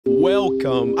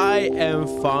welcome. I am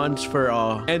Fonz for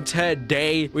all, and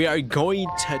today we are going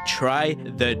to try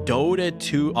the Dota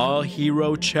 2 All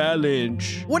Hero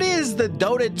Challenge. What is the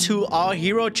Dota 2 All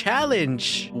Hero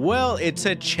Challenge? Well, it's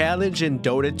a challenge in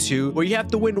Dota 2 where you have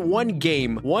to win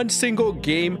one single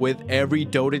game with every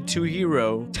Dota 2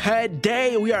 hero.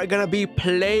 Today we are gonna be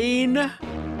playing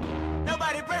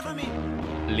Nobody pray for me.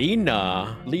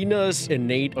 Lina. Lina's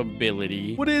innate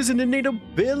ability. What is an innate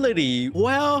ability?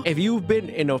 Well, if you've been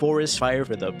in a forest fire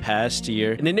for the past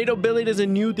year, an innate ability is a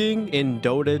new thing in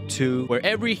Dota 2 where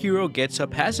every hero gets a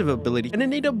passive ability. An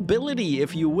innate ability,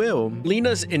 if you will.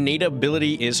 Lina's innate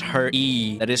ability is her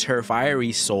E. That is her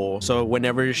fiery soul. So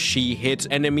whenever she hits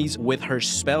enemies with her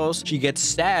spells, she gets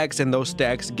stacks, and those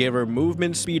stacks give her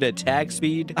movement speed, attack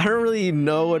speed. I don't really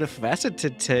know what facet to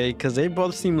take because they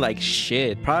both seem like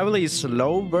shit. Probably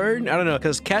slow burn? I don't know,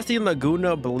 because casting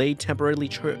Laguna Blade temporarily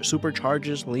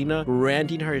supercharges Lina,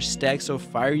 granting her stacks of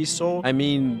Fiery Soul. I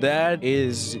mean, that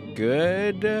is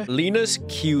good. Lina's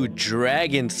Q,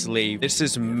 Dragon Slave. This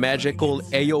is magical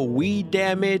AoE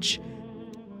damage.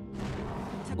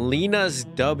 Lina's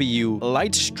W,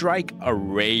 Light Strike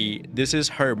Array. This is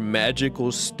her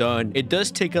magical stun. It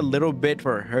does take a little bit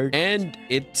for her, and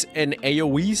it's an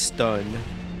AoE stun.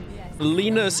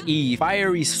 Lina's E,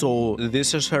 Fiery Soul.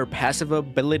 This is her passive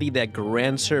ability that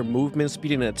grants her movement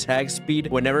speed and attack speed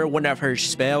whenever one of her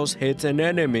spells hits an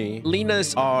enemy.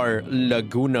 Lina's R,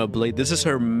 Laguna Blade. This is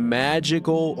her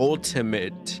magical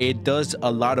ultimate. It does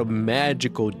a lot of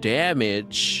magical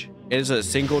damage. It is a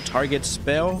single target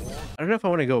spell. I don't know if I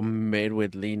want to go mid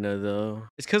with Lina though.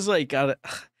 It's because like I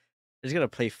just gotta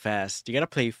play fast. You gotta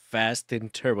play fast in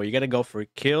turbo. You gotta go for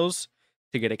kills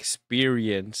to get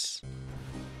experience.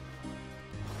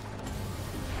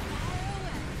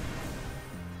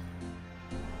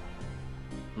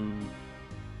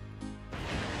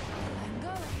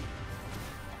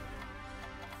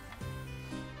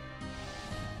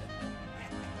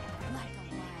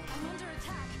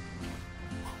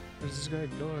 What is this guy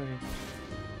doing?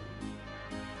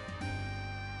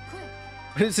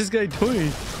 What is this guy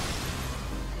doing?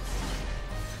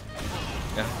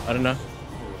 Yeah, I don't know.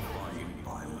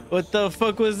 What the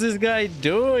fuck was this guy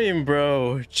doing,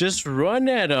 bro? Just run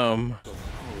at him.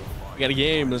 We got a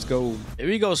game. Let's go.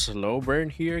 Maybe we go slow burn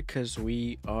here because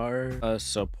we are a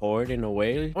support in a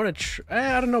way. I want to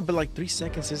try. I don't know, but like 3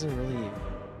 seconds isn't really.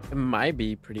 It might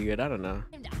be pretty good. I don't know.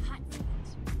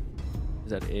 Is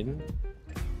that in?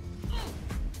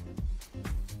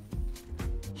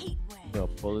 I'll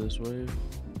pull this wave.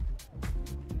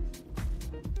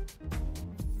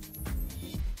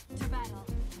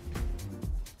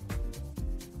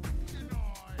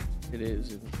 It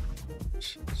is.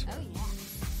 Oh, yeah.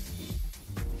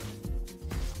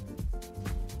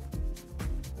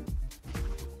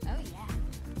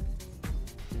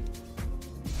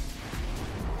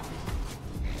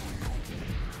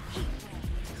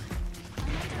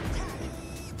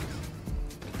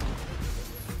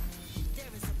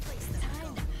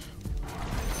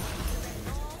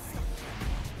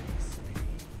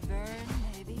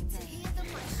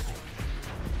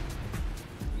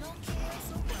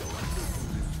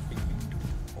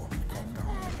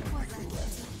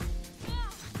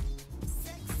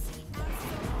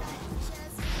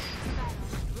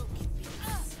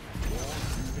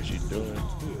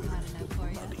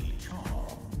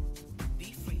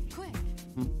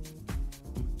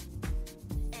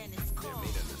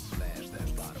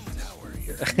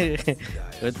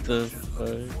 What the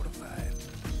fuck?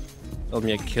 Told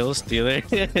me a kill stealer.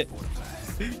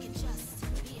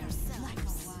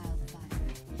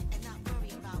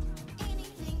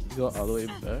 Go all the way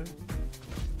back.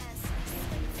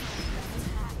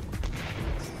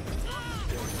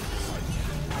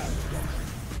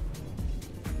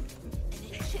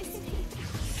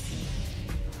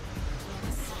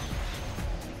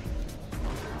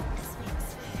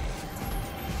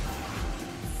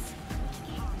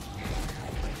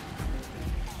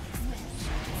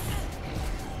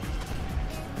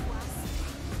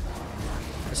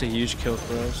 That's a huge kill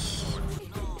for us.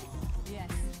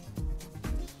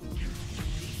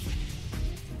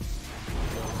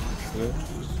 Good.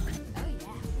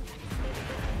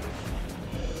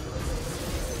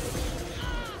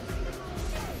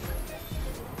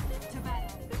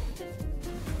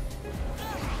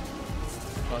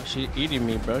 Oh, she eating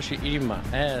me, bro. She eating my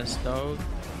ass, dog.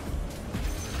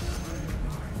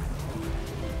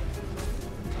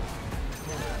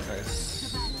 Nice.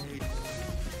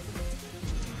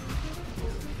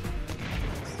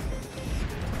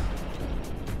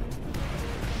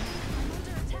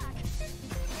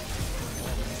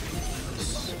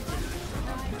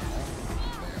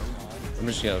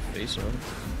 just gonna face him.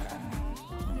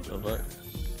 So what?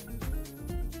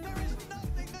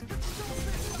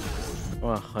 I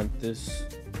wanna hunt this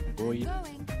void. I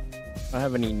don't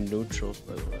have any neutrals,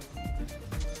 by the way.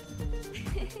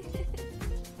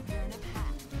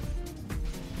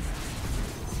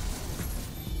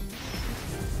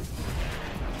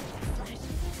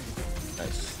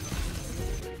 Nice.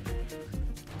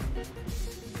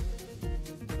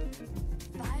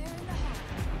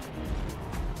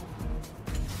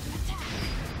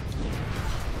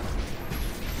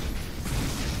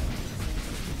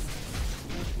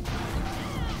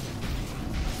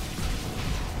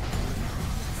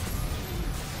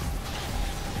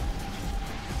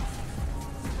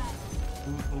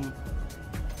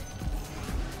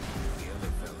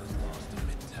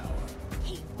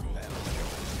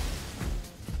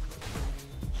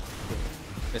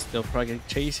 They're still probably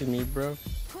chasing me, bro.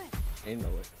 Ain't no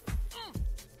way.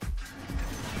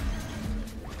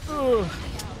 Oh,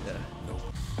 yeah.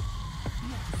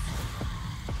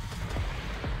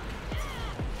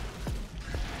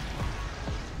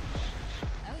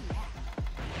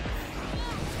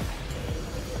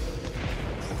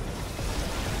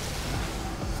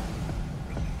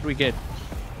 We get.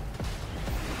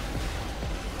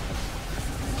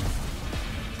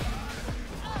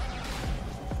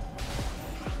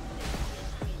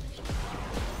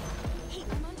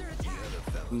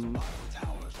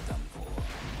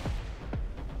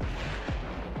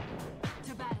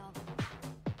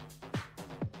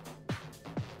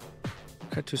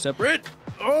 Cut two separate.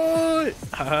 Oh,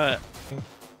 oh.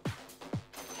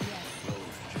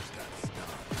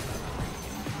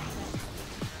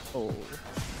 Ooh.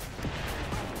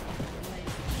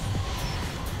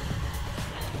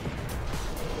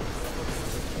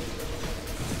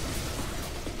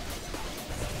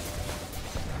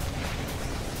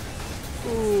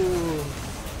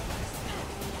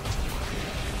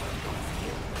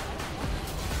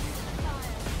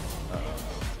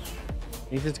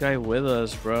 Need this guy with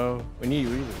us, bro. We need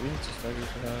to start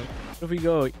this out. What if we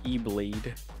go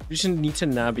E-Blade? We just need to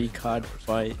not be caught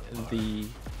by the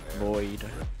void.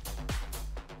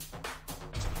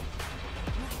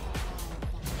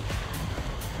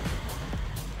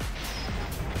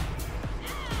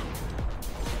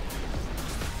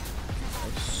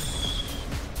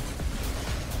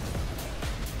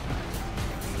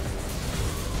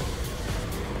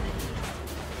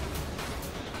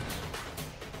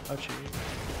 Ouchie.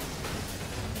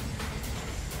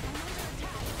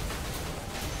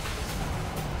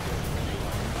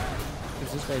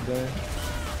 What's this guy doing?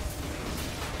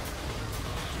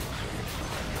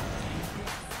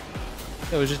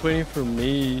 I was just waiting for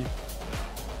me.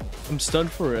 I'm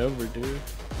stunned forever, dude.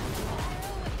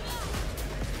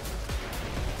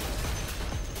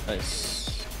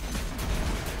 Nice.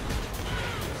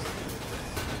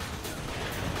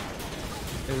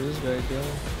 What's this guy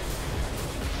doing?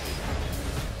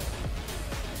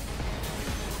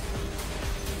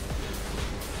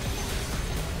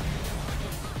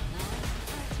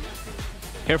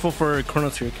 Careful for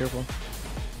Chronos here, careful.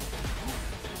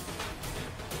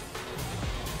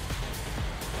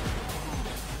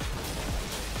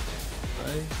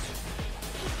 Nice.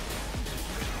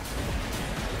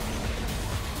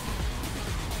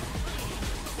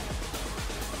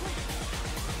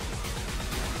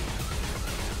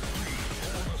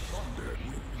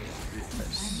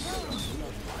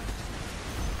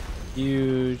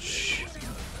 Huge.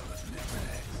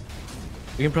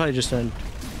 We can probably just end.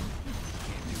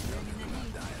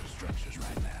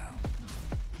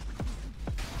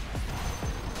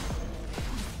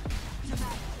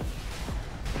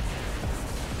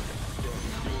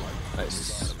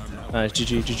 Nice. Nice.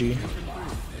 GG. GG.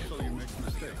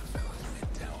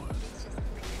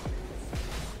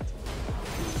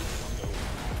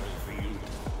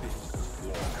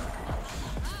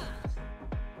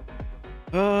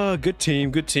 Oh, good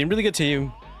team. Good team. Really good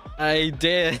team. I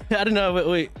don't know.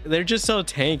 Wait. They're just so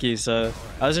tanky, so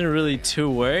I wasn't really too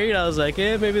worried. I was like,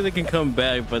 yeah, maybe they can come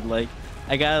back, but like,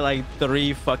 I got like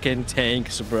 3 fucking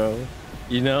tanks, bro.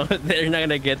 You know, they're not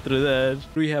gonna get through that.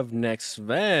 We have next,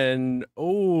 Van.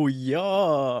 Oh,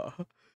 yeah.